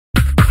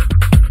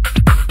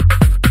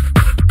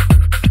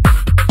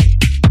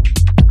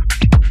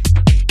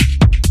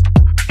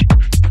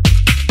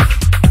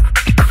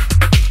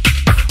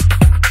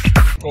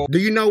Do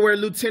you know where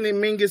Lieutenant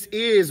Mingus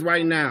is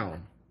right now?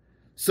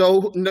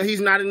 So, no, he's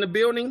not in the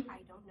building? I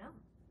don't know.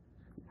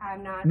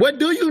 I'm not. What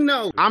do you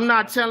know? I'm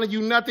not telling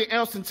you nothing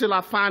else until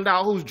I find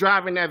out who's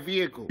driving that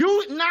vehicle.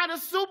 You not a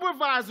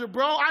supervisor,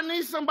 bro. I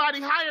need somebody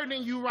higher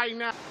than you right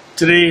now.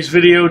 Today's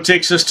video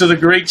takes us to the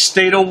great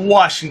state of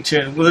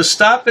Washington with a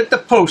stop at the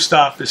post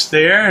office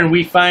there, and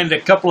we find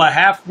a couple of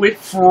half-wit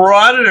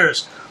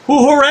frauditors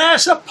who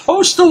harass a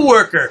postal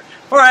worker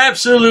for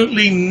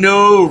absolutely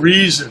no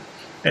reason.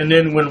 And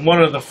then when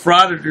one of the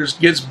frauditors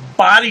gets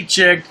body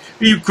checked,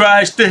 he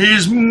cries to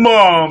his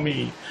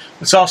mommy.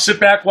 Let's all sit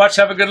back, watch,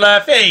 have a good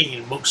laugh,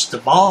 and most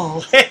of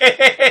all,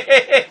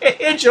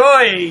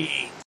 enjoy!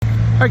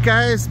 Alright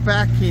guys,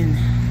 back in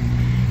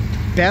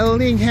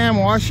Bellingham,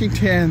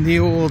 Washington, the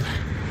old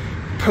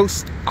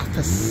post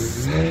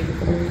office.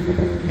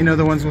 You know,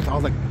 the ones with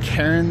all the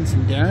Karens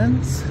and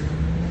Darrens?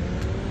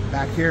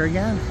 Back here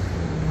again.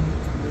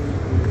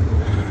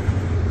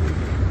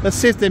 Let's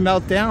see if they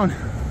melt down.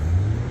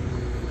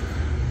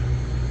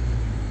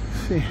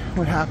 Let's see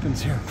what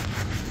happens here.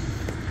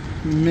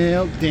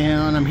 Melt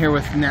down. I'm here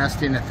with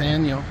Nasty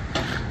Nathaniel.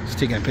 Just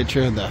taking a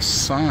picture of the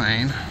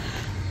sign.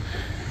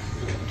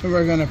 So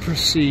we're gonna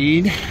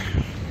proceed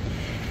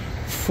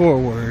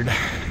forward.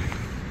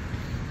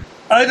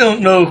 I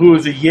don't know who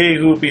the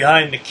yahoo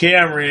behind the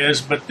camera is,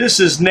 but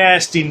this is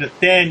Nasty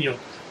Nathaniel.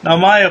 Now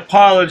my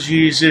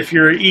apologies if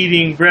you're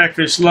eating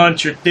breakfast,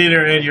 lunch, or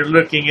dinner and you're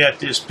looking at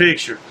this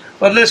picture.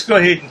 But let's go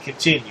ahead and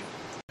continue.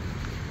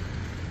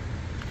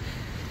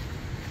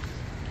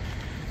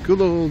 Good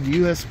old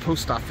U.S.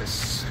 Post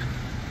Office.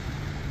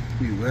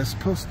 U.S.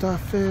 Post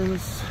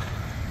Office.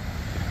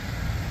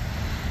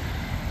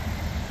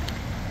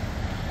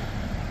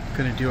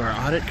 Gonna do our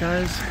audit,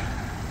 guys.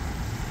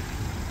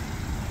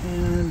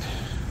 And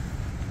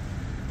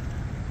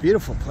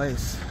beautiful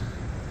place.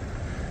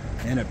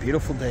 And a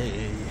beautiful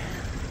day.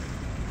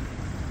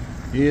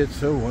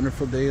 It's a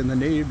wonderful day in the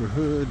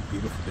neighborhood.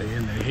 Beautiful day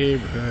in the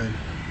neighborhood.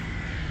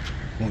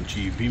 Won't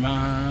you be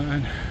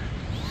mine?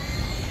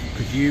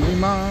 Could you be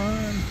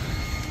mine?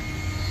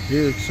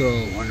 It's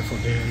a wonderful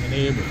day in the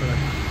neighborhood.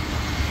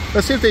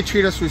 Let's see if they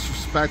treat us with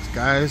respect,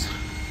 guys.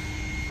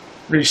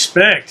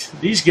 Respect?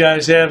 These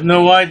guys have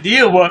no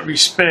idea what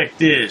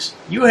respect is.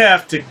 You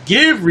have to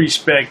give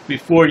respect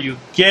before you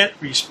get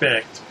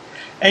respect.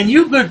 And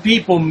you good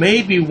people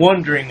may be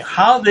wondering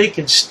how they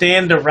can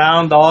stand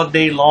around all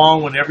day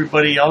long when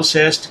everybody else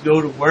has to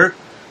go to work.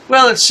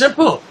 Well, it's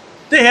simple.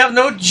 They have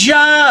no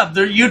job.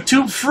 They're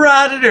YouTube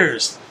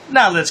frauditors.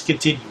 Now let's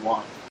continue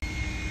on.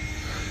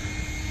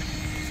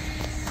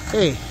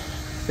 Hey,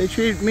 they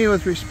treat me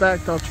with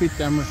respect, I'll treat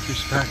them with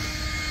respect.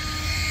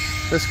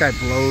 This guy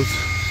blows.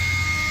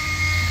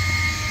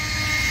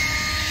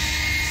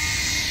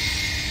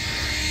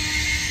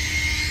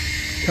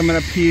 Coming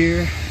up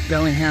here,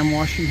 Bellingham,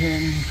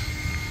 Washington.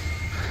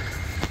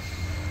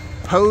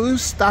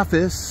 Post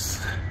office.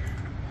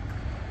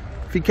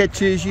 If he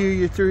catches you,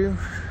 you're through.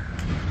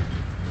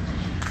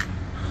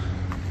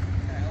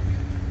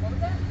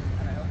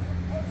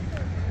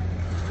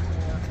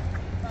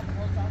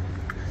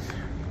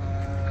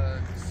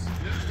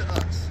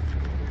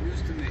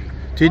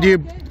 Did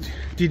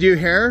you do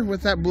hair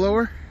with that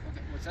blower?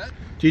 What's that?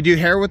 Do you do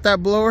hair with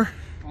that blower?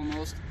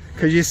 Almost.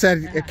 Because you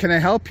said, can I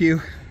help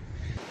you?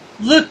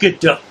 Look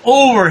at the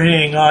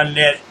overhang on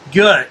that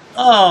gut.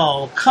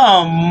 Oh,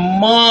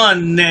 come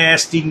on,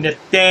 Nasty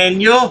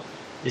Nathaniel.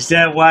 Is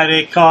that why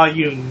they call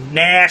you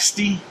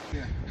Nasty?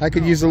 Yeah. I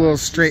could use a little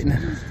straightening.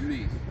 It's to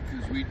me,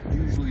 because we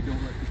usually don't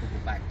let people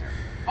go back there.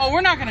 Oh, we're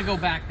not going to go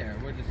back there.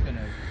 We're just going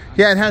to...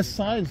 Yeah, it has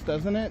signs,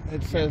 doesn't it?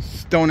 It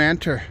says don't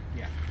enter.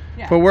 Yeah.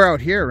 Yeah. But we're out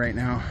here right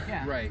now.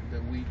 Yeah. Right,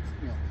 but we,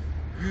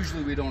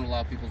 usually we don't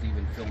allow people to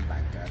even film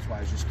back there. That's why I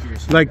was just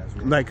curious.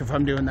 Like if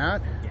I'm doing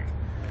that? Yeah.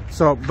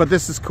 So, but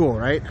this is cool,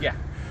 right? Yeah.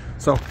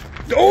 So,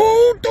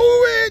 don't do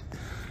it!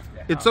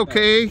 Yeah, It's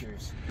okay.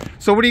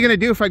 So what are you going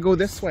to do if I go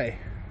this way?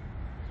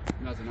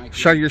 Nothing. I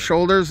Shut your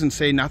shoulders and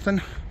say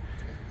nothing?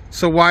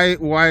 So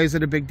why is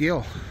it a big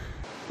deal?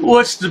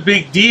 What's the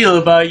big deal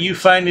about you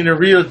finding a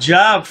real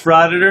job,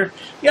 Frauditor?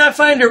 Yeah, I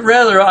find it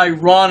rather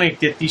ironic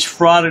that these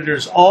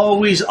frauditors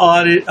always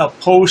audit a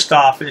post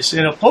office,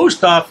 and a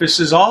post office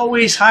is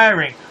always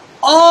hiring,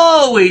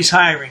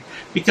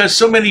 because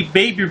so many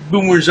baby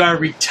boomers are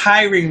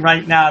retiring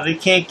right now. They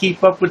can't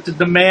keep up with the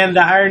demand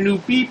to hire new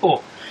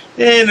people.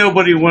 And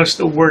nobody wants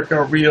to work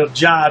a real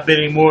job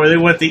anymore. They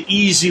want the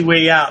easy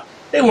way out.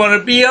 They want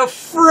to be a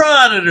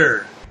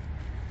frauditor.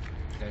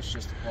 That's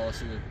just a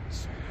policy.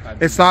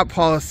 It's not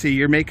policy.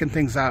 You're making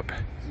things up.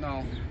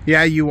 No.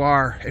 Yeah, you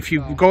are. If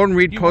you go and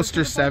read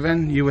Poster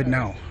 7, you would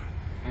know.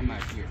 I'm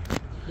not here.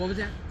 What was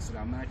that? I said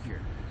I'm not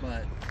here,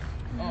 but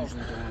we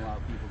usually don't allow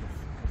people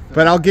to.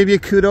 But I'll give you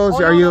kudos.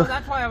 Oh, are no, you? no,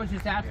 that's why I was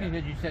just asking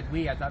because you said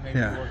we. I thought maybe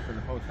you worked for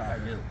the post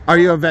office. Are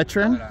you a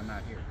veteran? But I'm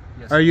not here.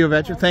 Yes, Are you a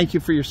veteran? Thank you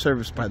for your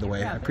service, by the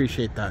way. Yeah, I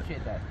appreciate that.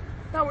 Appreciate that.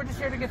 No, we're just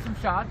here to get some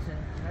shots. And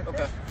that's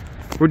Okay.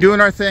 it. We're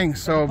doing our thing.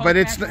 So, but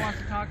it's Postmaster wants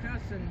to talk to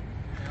us, and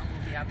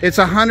we'll be It's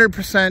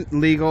 100%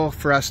 legal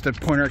for us to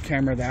point our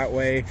camera that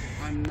way.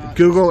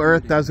 Google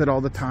Earth does it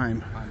all the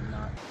time.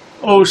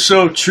 Oh,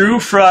 so true,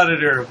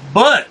 Frauditor.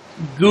 But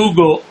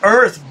Google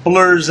Earth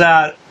blurs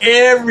out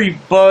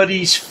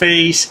everybody's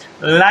face,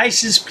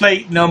 license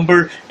plate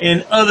number,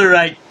 and other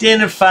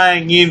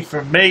identifying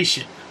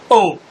information.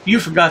 Oh, you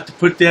forgot to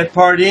put that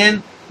part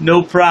in?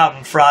 No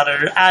problem,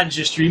 Frauditor. I'm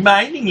just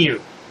reminding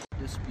you.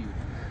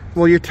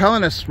 Well, you're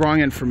telling us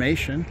wrong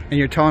information, and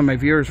you're telling my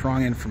viewers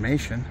wrong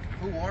information.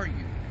 Who are you?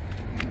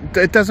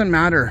 It doesn't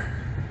matter.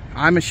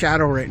 I'm a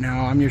shadow right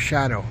now. I'm your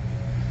shadow.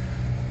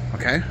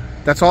 Okay?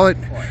 That's all it...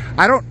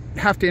 I don't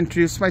have to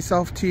introduce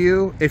myself to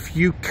you. If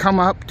you come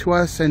up to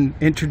us and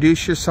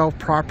introduce yourself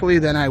properly,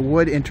 then I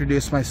would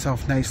introduce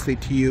myself nicely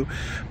to you.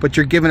 But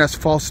you're giving us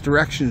false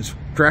directives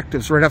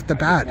right off the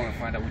bat. I just want to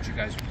find out what you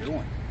guys are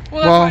doing.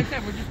 Well, that's what I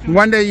said. We're just doing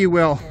one day you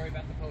will. a story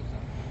about the post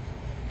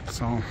office.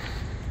 So...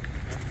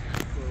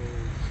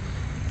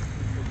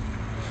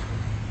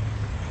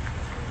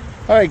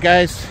 Alright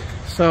guys,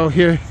 so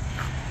here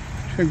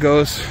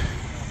goes.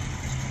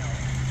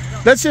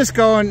 Let's just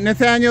go. And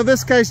Nathaniel,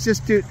 this guy's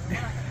just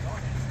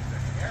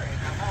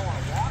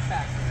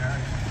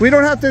we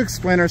don't have to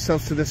explain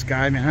ourselves to this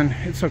guy, man.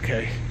 It's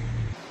okay.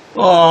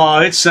 Oh,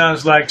 it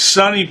sounds like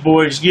Sonny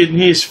Boy's getting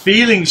his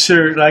feelings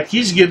hurt, like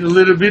he's getting a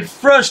little bit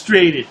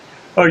frustrated.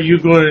 Are you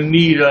going to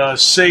need a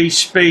safe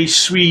space,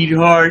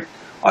 sweetheart?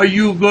 Are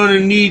you going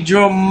to need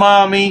your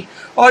mommy?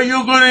 Are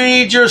you going to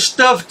need your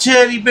stuffed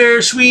teddy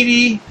bear,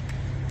 sweetie?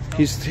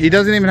 He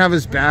doesn't even have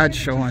his badge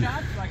showing.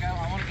 Shots, like I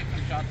want to get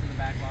some shots in the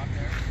back lot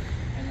there,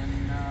 and then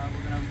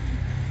we're gonna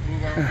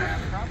move over to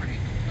the property.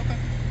 Okay.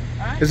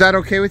 All right. Is that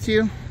okay with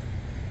you?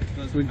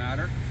 Doesn't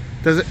matter.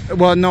 Does it?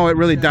 Well, no, it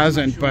really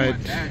doesn't. But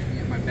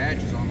My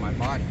badge is on my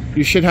body.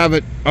 you should have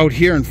it out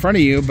here in front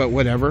of you. But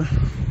whatever,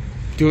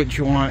 do what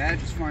you My want.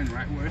 badge is fine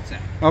right where it's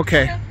at.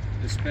 Okay.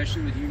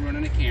 Especially with you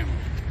running a camera.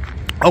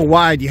 Oh,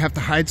 why? Do you have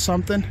to hide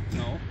something?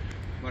 No,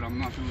 but I'm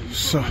not going to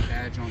So- put my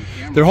badge on the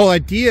camera. The whole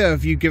idea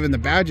of you giving the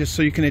badge is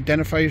so you can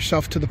identify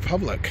yourself to the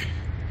public.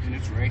 And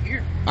it's right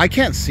here. I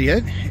can't see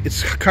it.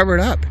 It's covered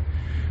up.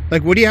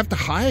 Like, what do you have to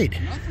hide?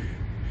 Nothing.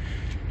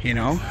 You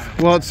know?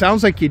 Well, it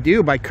sounds like you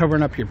do by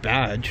covering up your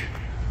badge.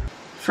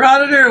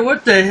 Frauditor,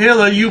 what the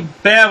hell are you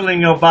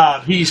babbling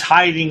about? He's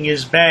hiding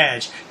his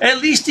badge.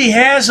 At least he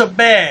has a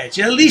badge.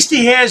 At least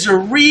he has a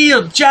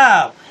real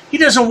job. He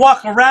doesn't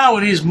walk around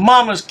with his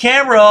mama's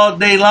camera all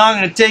day long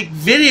and take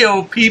video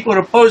of people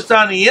to post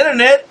on the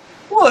internet.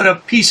 What a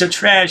piece of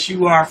trash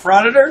you are,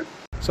 Frauditor.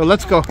 So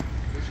let's go.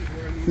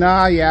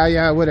 Nah,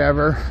 yeah,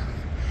 whatever.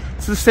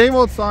 It's the same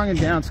old song and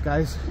dance,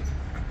 guys.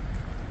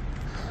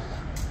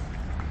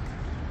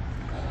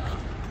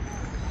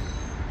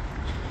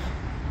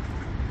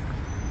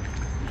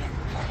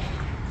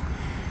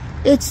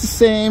 It's the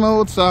same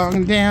old song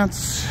and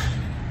dance.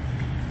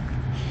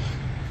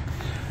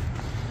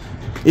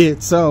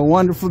 It's a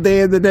wonderful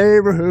day in the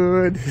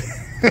neighborhood.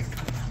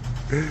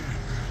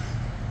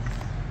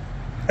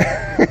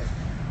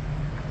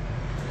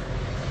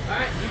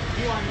 Alright,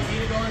 you want me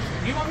to go in?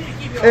 Do you want me to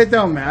keep it? It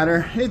don't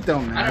matter. It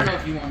don't I don't know matter.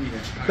 if you want me to.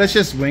 Let's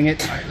just wing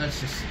it. Alright, let's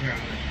just. Here,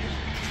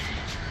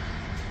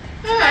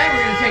 Alright,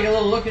 we're gonna take a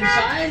little look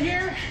inside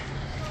here.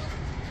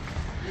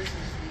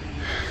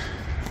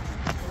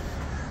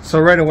 So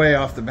right away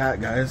off the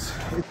bat, guys.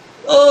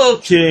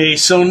 Okay,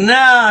 so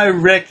now I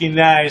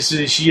recognize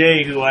this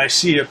Yahoo. I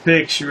see a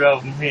picture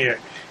of him here.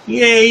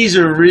 Yeah, he's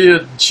a real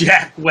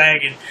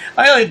jackwagon.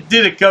 I only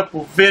did a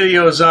couple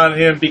videos on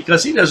him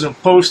because he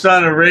doesn't post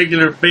on a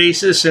regular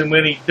basis, and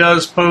when he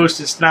does post,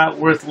 it's not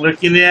worth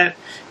looking at.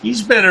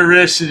 He's been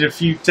arrested a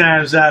few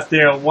times out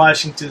there in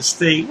Washington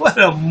State. What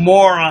a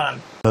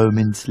moron.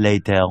 Moments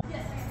later.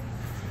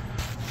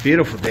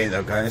 Beautiful day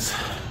though, guys.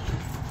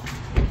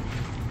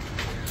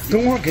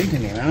 Don't walk into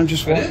me, man. I'm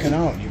just walking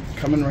out. You're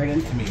coming right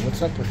into me.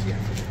 What's up with you?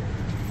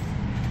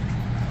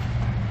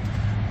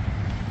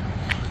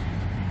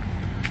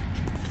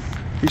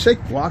 He's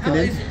like walking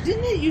in.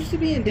 Didn't it used to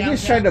be in He downtown?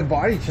 just tried to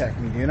body check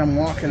me, dude. I'm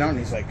walking out and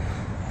he's like...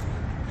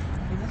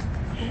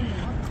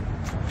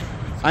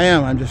 I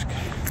am. I'm just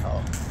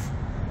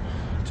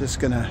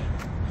gonna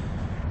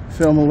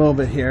film a little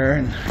bit here,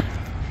 and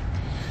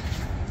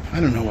I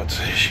don't know what's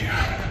the issue.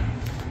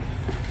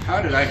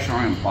 How did I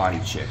try and body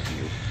check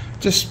you?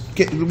 Just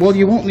get, well,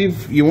 you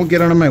won't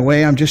get out of my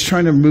way. I'm just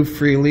trying to move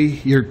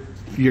freely.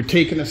 You're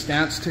taking a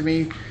stance to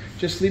me.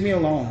 Just leave me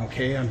alone,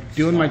 okay? I'm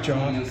doing my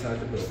job.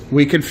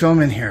 We can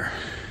film in here.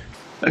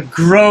 A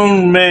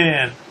grown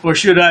man, or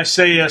should I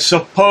say a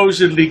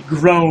supposedly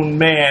grown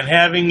man,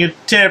 having a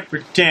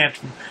temper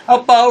tantrum,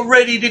 about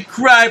ready to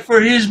cry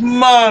for his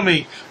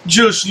mommy.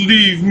 Just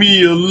leave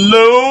me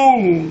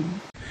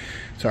alone.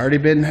 It's already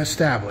been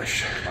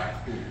established.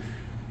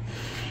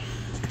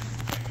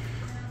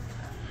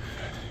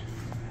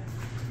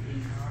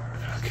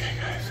 Okay,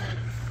 guys.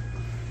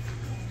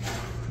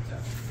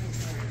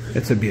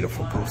 It's a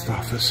beautiful post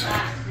office.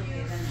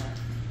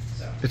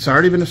 It's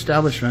already been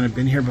established, man. I've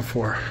been here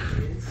before.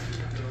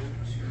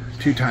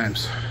 2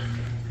 times.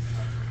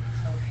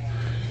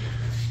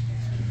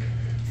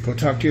 Go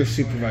talk to your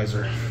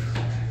supervisor.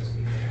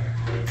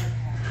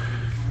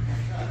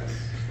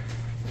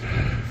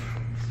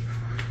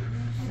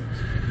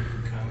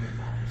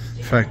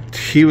 In fact,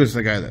 he was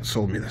the guy that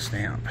sold me the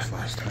stamp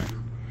last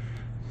time.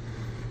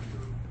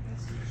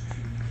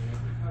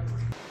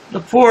 The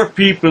poor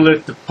people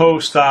at the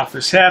post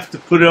office have to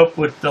put up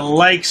with the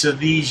likes of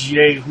these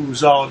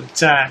yahoos all the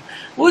time.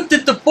 What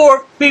did the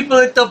poor people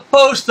at the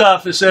post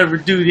office ever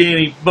do to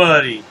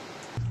anybody?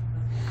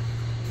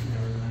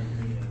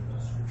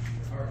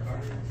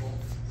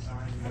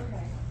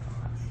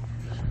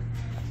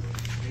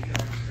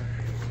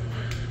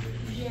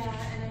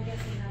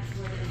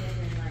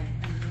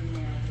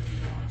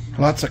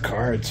 Lots of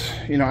cards.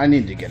 You know, I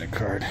need to get a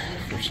card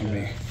for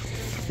somebody.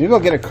 Maybe I'll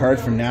get a card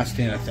from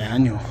Nasty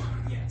Nathaniel.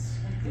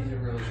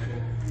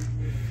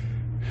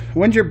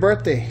 When's your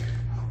birthday?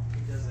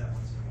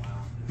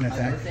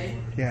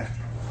 Nathaniel? Yeah.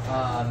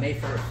 May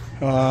 1st.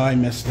 Oh, I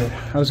missed it.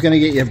 I was gonna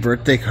get you a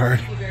birthday card.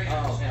 Oh,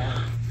 okay.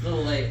 A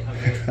little late.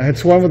 Okay.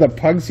 It's one with a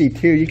Pugsy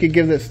too. You could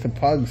give this to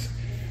Pugs.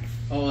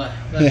 Oh,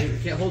 you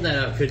can't hold that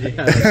up, could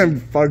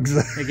you? Pugs.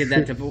 I get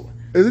that to.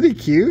 Isn't he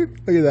cute?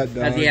 Look at that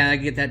dog. Yeah, I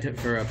get that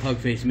for Pug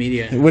Face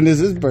Media. When is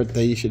his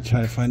birthday? You should try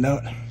to find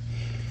out.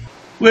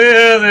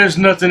 Well, there's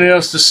nothing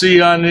else to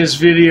see on this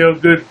video,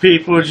 good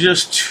people.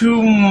 Just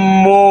two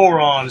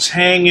morons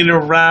hanging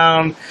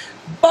around,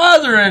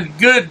 bothering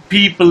good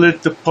people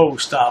at the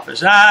post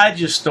office. I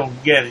just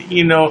don't get it.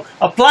 You know,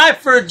 apply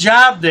for a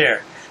job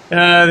there.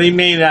 They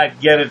may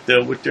not get it,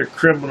 though, with their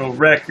criminal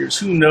records.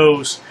 Who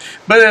knows?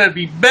 But it'd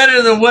be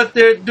better than what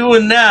they're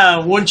doing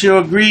now. Wouldn't you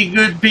agree,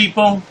 good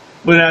people?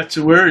 But not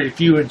to worry, if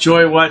you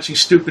enjoy watching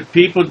stupid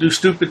people do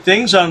stupid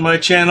things on my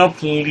channel,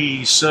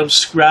 please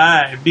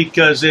subscribe,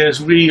 because as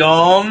we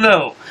all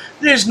know,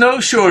 there's no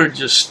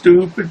shortage of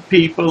stupid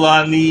people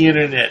on the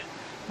internet.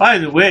 By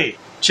the way,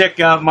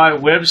 check out my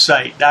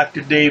website,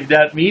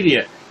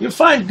 drdave.media. You'll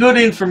find good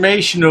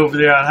information over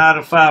there on how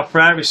to file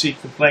privacy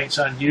complaints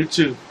on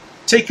YouTube.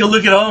 Take a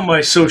look at all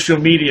my social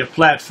media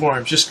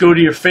platforms. Just go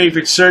to your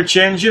favorite search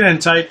engine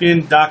and type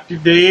in Dr.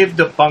 Dave,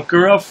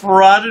 Debunker of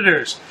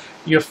Frauditors.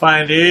 You'll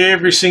find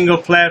every single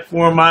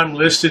platform I'm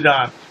listed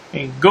on.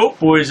 And Goat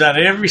Boy's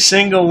on every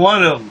single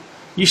one of them.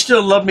 You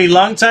still love me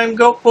long time,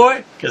 Goat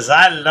Boy? Because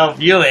I love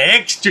you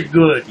extra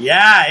good.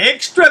 Yeah,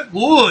 extra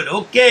good.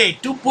 Okay,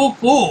 too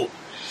poo-poo.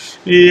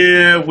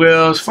 Yeah,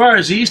 well, as far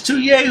as these two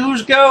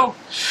yahoos go,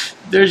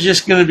 they're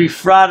just going to be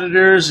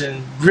frauditors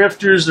and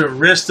grifters the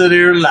rest of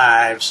their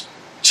lives.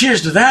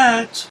 Cheers to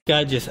that. This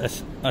guy just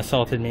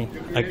assaulted me.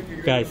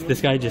 Guys,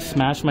 this guy just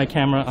smashed my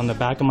camera on the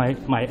back of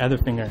my other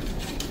finger.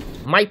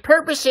 My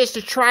purpose is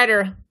to try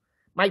to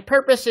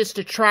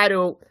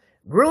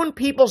ruin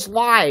people's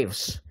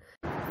lives.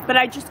 But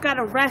I just got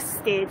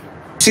arrested.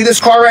 See this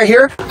car right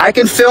here? I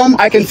can film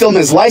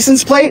his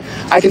license plate.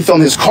 I can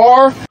film his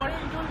car.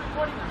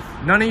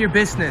 None of your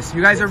business.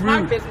 You guys are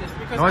rude. business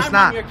because No, it's I'm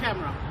not. on your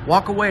camera.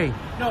 Walk away.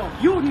 No,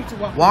 you need to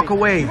Walk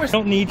away. You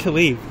don't need to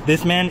leave.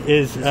 This man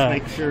is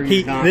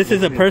this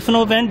is a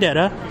personal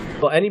vendetta.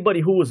 Well,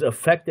 anybody who was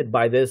affected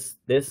by this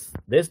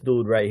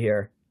dude right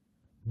here,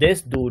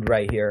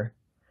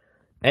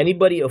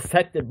 anybody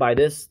affected by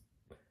this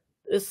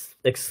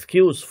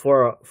excuse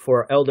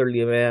for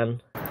elderly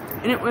man.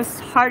 And it was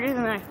harder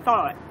than I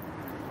thought.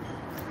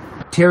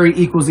 Terry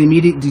equals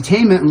immediate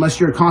detainment unless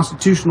you're a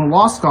constitutional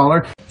law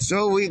scholar.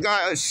 So we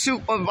got a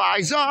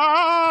supervisor.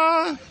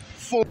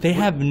 They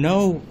have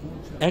no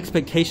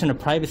expectation of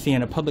privacy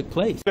in a public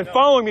place. You've been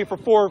following me for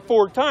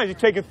four times. You've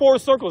taken 4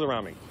 circles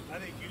around me. I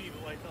think you need to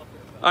lighten up.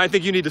 I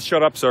think you need to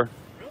shut up, sir.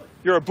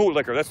 You're a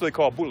bootlicker. That's what they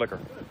call a bootlicker.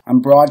 I'm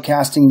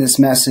broadcasting this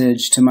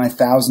message to my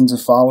thousands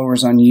of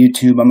followers on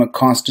YouTube. I'm a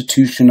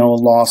constitutional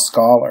law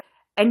scholar.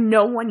 And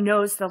no one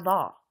knows the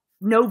law.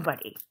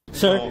 Nobody.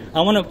 Sir,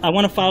 I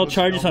want to file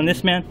charges on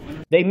this man.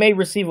 They may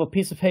receive a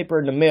piece of paper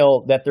in the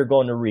mail that they're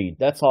going to read.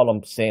 That's all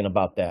I'm saying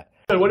about that.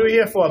 What are we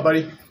here for,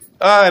 buddy?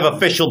 I have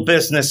official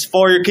business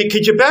for you.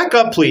 Could you back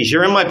up, please?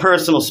 You're in my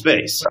personal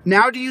space.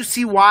 Now do you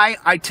see why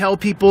I tell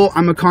people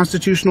I'm a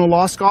constitutional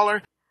law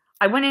scholar?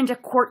 I went into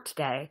court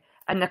today,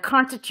 and the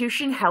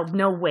Constitution held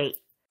no weight.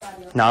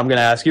 Now I'm going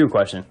to ask you a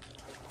question.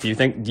 Do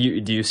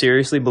you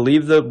seriously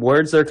believe the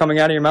words that are coming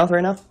out of your mouth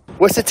right now?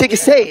 What's the ticket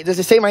say? Does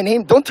it say my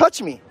name? Don't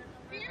touch me.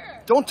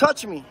 Don't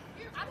touch me.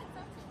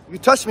 You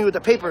touch me with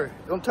the paper.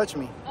 Don't touch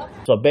me.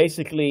 So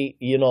basically,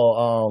 you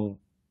know,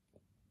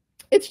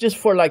 it's just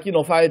for, like, you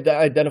know, if I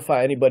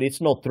identify anybody,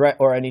 it's no threat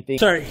or anything.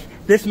 Sorry,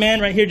 this man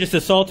right here just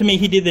assaulted me.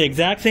 He did the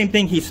exact same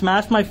thing. He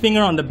smashed my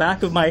finger on the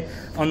back of my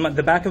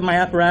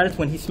apparatus.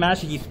 When he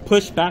smashed it, he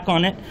pushed back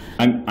on it.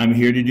 I'm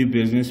here to do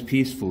business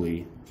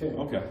peacefully.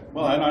 Okay.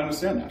 Well, I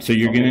understand that. So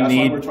you're going to that's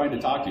need. Why we're trying to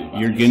talk to you about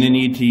You're going to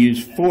need to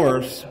use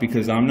force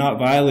because I'm not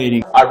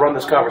violating. I run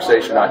this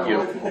conversation, not you.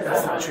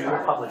 That's not true. You're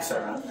a public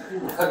servant.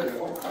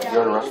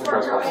 You're an arrest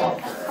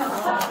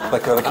trespass.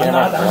 Let go of the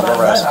camera.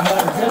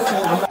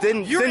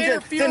 Then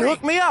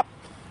hook me up.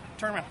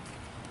 Turn around.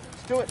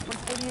 Let's do it.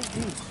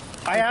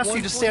 I asked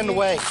you to stand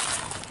away.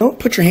 Don't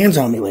put your hands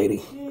on me,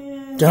 lady.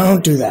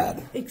 Don't do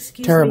that.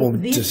 Excuse Terrible me.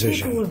 These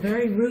decision. people were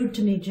very rude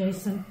to me,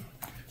 Jason.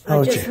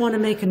 Oh, I just want to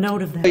make a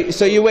note of that.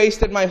 So you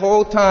wasted my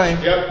whole time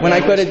when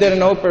I could have did an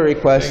OPA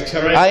request.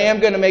 I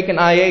am going to make an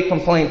IA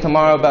complaint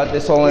tomorrow about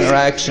this whole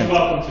interaction.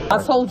 I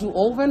told you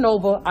over and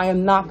over, I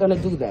am not going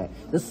to do that.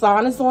 The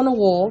sign is on the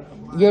wall.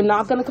 You're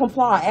not going to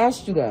comply. I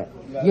asked you that.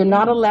 You're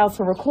not allowed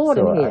to record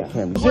in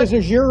here.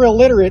 Scissors, you're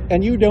illiterate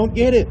and you don't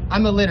get it.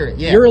 I'm illiterate,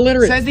 yeah. You're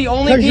illiterate. Says the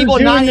only people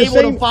not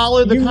able to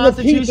follow the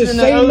Constitution and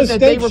the oath that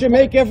they mistakes you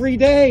make every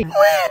day.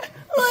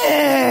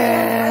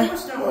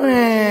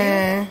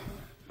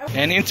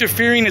 And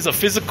interfering is a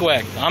physical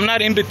act. I'm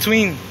not in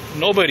between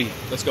nobody.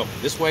 Let's go.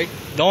 This way.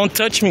 Don't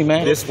touch me,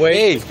 man. This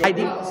way.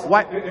 ID.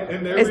 What?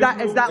 Is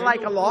that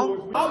like a law?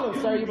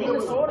 Sir, you're being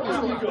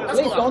disorderly.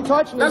 Please don't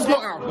touch me. Let's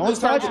go. Don't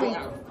touch me.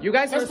 You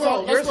guys are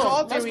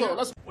assaulting me.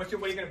 What's your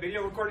way? You gonna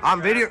video record it?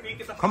 I'm video.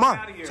 Come on,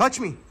 touch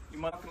me.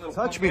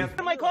 Touch me. Get out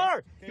of my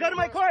car! Get out of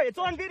my car! It's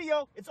on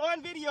video! It's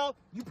on video!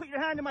 You put your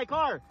hand in my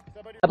car!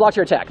 I blocked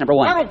your attack, number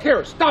one. I don't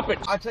care. Stop it.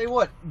 I tell you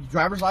what,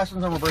 driver's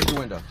license, I'm gonna break your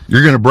window.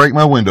 You're gonna break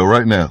my window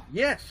right now.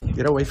 Yes.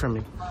 Get away from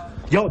me.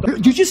 Yo,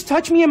 you just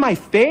touched me in my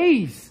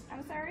face.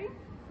 I'm sorry?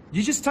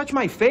 You just touched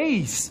my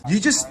face. You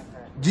just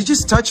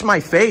touched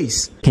my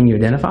face. Can you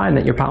identify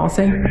that your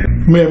policy?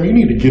 Ma'am, you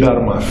need to get out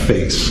of my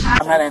face.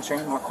 I'm not answering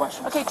any more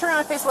questions. Okay, turn around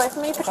and face away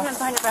from me. Put your hands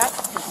behind your back.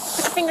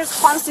 Put your fingers,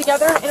 palms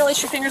together.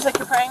 Interlace your fingers like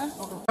you're praying.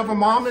 You have a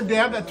mom and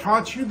dad that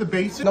taught you the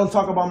basics? Don't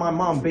talk about my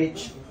mom,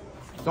 bitch.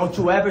 Don't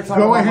you ever talk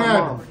about my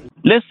mom.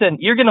 Listen,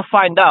 you're gonna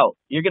find out.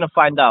 You're gonna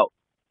find out.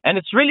 And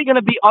it's really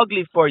gonna be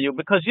ugly for you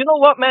because you know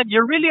what, man?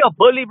 You're really a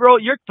bully, bro.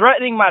 You're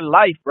threatening my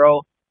life,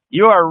 bro.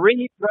 You are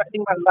really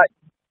threatening my life.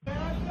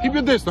 Keep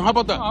your distance. How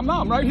about that?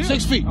 I'm right here.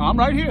 6 feet. I'm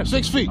right here.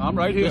 6 feet. I'm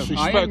right here.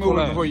 Disrespectful. I ain't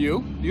moving for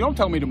you. You don't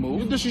tell me to move.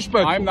 You're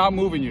disrespectful. I'm not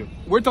moving you.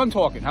 We're done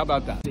talking. How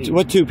about that?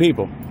 What two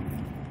people?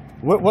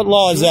 What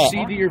law is that?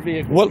 Proceed to your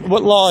vehicle.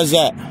 What law is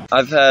that?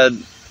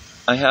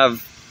 I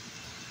have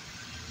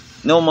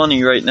no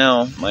money right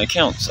now. My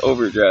account's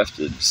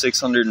overdrafted,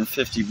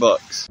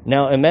 $650.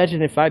 Now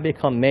imagine if I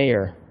become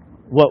mayor,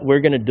 what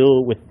we're gonna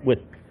do with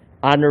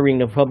honoring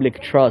the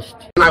public trust.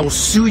 I will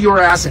sue your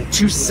ass in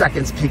 2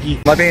 seconds, Piggy.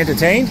 Am I being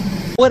entertained?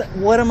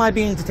 What am I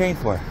being entertained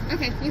for?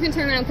 Okay, you can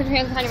turn around and put your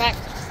hands behind your back.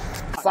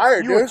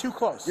 Fired, You dude. are too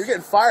close. You're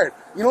getting fired.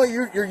 You know what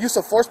your use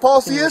of force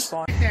policy is?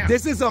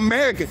 This is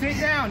America. Sit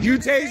down. You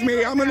tase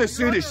me, I'm gonna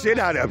sue the shit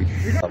out of you.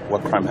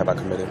 What crime have I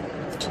committed?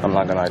 I'm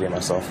not gonna ID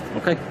myself.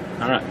 Okay,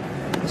 all right.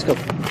 Let's go.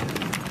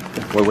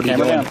 Wait, what are you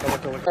doing?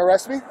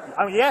 Arrest me?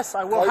 Yes,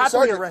 I will Call your happily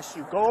sergeant. arrest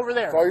you. Go over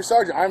there. Call your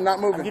sergeant. I'm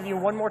not moving. I'll give you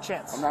one more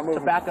chance. I'm not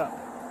moving. To back up.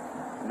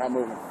 I'm not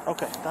moving.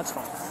 Okay, that's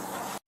fine.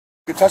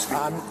 You can touch me.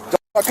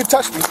 Don't fucking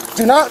touch me.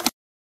 Do not